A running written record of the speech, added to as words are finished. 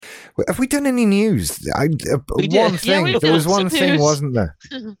Have we done any news? We did. One thing. we've There was done one some thing, news. wasn't there?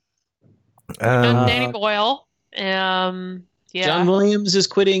 Danny Boyle. Yeah. John Williams is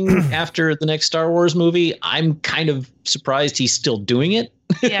quitting after the next Star Wars movie. I'm kind of surprised he's still doing it.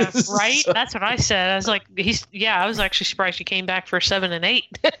 Yeah, right? That's what I said. I was like, I was actually surprised he came back for 7 and 8.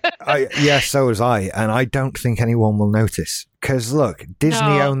 So was I, and I don't think anyone will notice. Because look,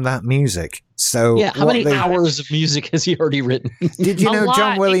 Disney owned that music. So yeah, how many hours of music has he already written? Did you know lot.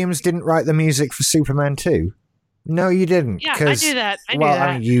 John Williams didn't write the music for Superman 2? No, you didn't. Yeah, I knew that. I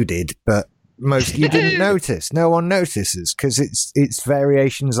mean, you did, but most you didn't notice. No one notices because it's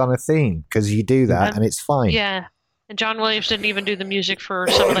variations on a theme. Because you do that, and it's fine. Yeah, and John Williams didn't even do the music for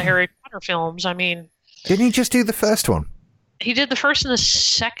some of the Harry Potter films. I mean, didn't he just do the first one? He did the first and the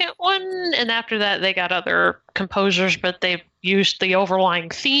second one, and after that they got other composers, but they used the overlying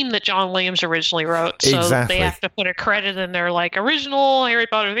theme that John Williams originally wrote. So Exactly. they have to put a credit in there like original Harry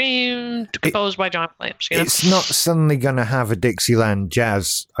Potter theme composed by John Williams. You know? It's not suddenly going to have a Dixieland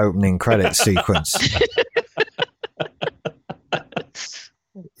jazz opening credit sequence.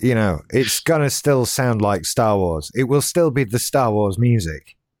 You know, it's going to still sound like Star Wars. It will still be the Star Wars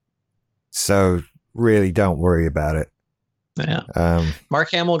music. So really don't worry about it. Yeah.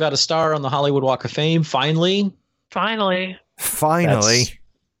 Mark Hamill got a star on the Hollywood Walk of Fame. Finally.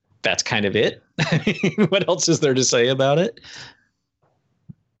 That's kind of it. What else is there to say about it?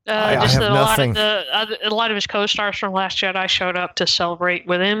 I have nothing. A lot of his co-stars from Last Jedi showed up to celebrate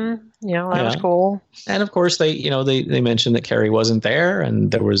with him. You know, that was cool. And of course, they mentioned that Carrie wasn't there,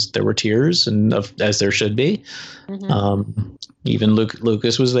 and there were tears, and as there should be. Mm-hmm. Even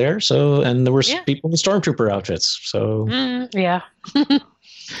Lucas was there, and there were people in stormtrooper outfits. So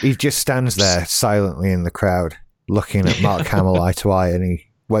he just stands there silently in the crowd, looking at Mark Hamill eye to eye, and he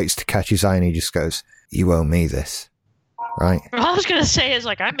waits to catch his eye, and he just goes, "You owe me this." Right. All I was going to say is,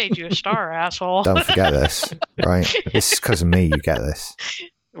 like, I made you a star, asshole. Don't forget this, right? This is because of me you get this.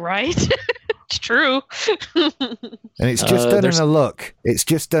 Right? It's true. And it's just done in a look. It's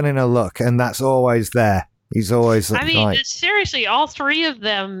just done in a look, and that's always there. He's always seriously, all three of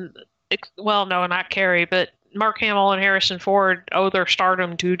them, well, no, not Carrie, but Mark Hamill and Harrison Ford owe their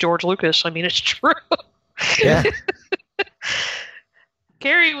stardom to George Lucas. I mean, it's true. Yeah.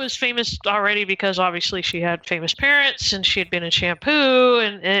 Carrie was famous already because obviously she had famous parents and she had been in Shampoo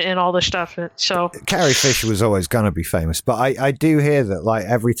and all this stuff. So Carrie Fisher was always going to be famous, but I do hear that like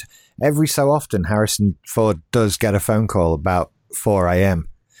every so often Harrison Ford does get a phone call about 4 a.m.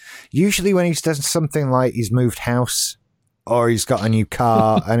 Usually when he's done something like he's moved house or he's got a new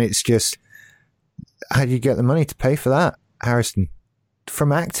car, and it's just, how do you get the money to pay for that, Harrison?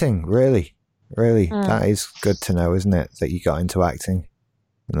 From acting, really. That is good to know, isn't it? That you got into acting.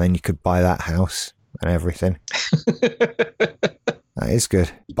 And then you could buy that house and everything. That is good.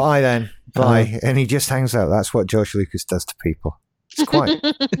 Bye then. Bye. And he just hangs out. That's what George Lucas does to people. It's quite...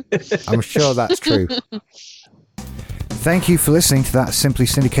 I'm sure that's true. Thank you for listening to that Simply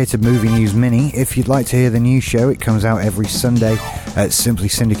Syndicated Movie News Mini. If you'd like to hear the new show, it comes out every Sunday at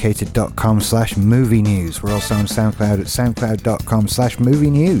simplysyndicated.com/movie news. We're also on SoundCloud at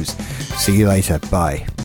soundcloud.com/movie news. See you later. Bye.